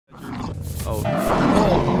Oh. Oh,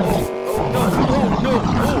 no,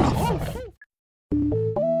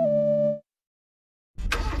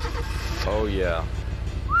 oh, yeah.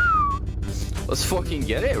 Let's fucking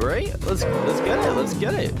get it, right? Let's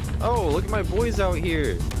get it. Oh, look at my boys out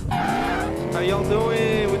here. How y'all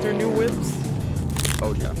doing with your new whips?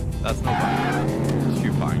 Oh yeah, that's no fun.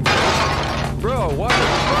 Shoot fine. Bro, what?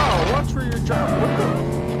 Bro, watch where you're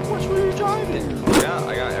driving. Watch where you're driving. Yeah,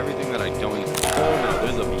 I got everything that I don't need. Oh no,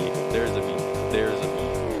 there's a bee. There's a bee.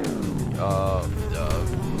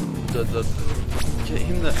 Get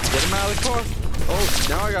him out of the car. Oh,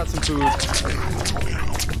 now I got some food.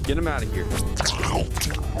 Get him out of here.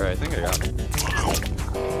 Alright, I think I got him.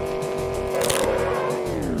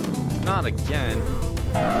 Not again.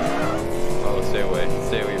 Oh, stay away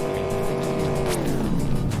from me.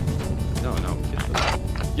 No,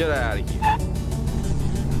 get out of here.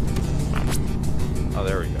 Oh,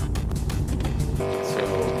 there we go. So,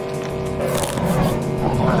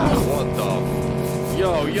 what the? Yo,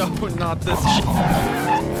 not this shit.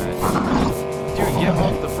 Dude, get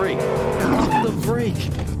off the brake. Get off the brake.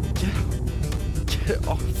 Get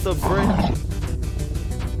off the brake.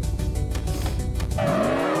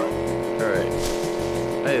 Alright.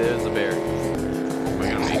 Hey, there's the bear. Am I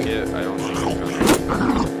gonna make it? I don't think I'm gonna.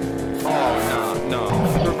 Oh, no.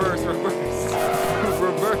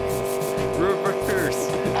 Reverse.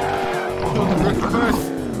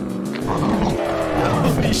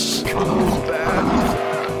 Holy shit, bad.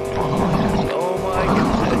 Oh my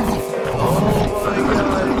god.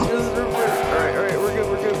 Just reverse. Alright, we're good. No.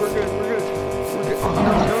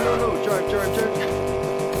 Drive.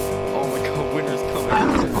 Oh my god, winter's coming.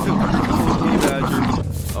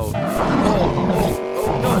 Oh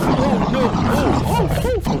no.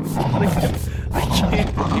 I can't.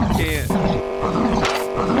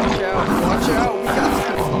 Watch out. We got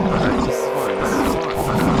Alright, this is fine.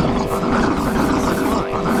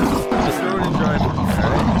 Just throw it and drive.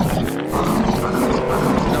 Alright.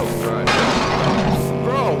 No, drive.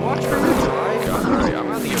 Bro, watch where you drive. Alright, I'm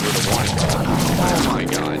about to get rid of one. Oh my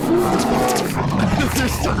god.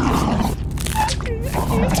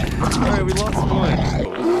 Alright, we lost one.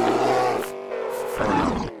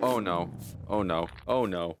 Oh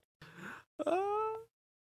no.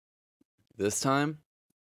 This time, I'm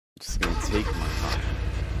just gonna take my time.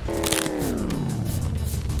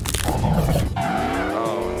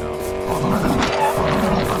 Oh no. Oh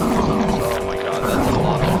my god, that's a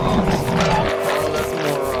lot of rocks. Oh, that's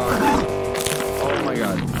more rocks. Oh my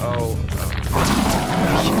god. Oh.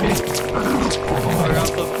 I got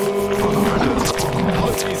the food.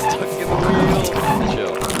 Oh, she's stuck in the wheel.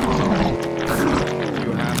 Chill.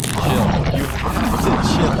 You have to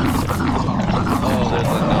chill. Oh, there's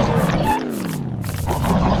another.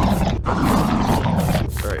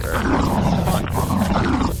 Alright. Fine.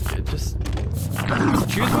 Just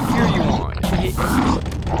choose what gear you want.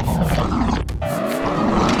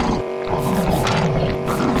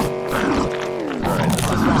 Alright, this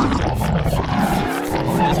is fine.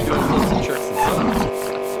 Just go pull some tricks and stuff.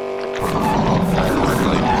 Alright.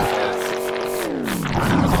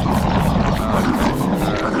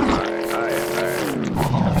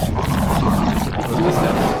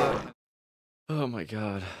 Oh my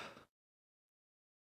god.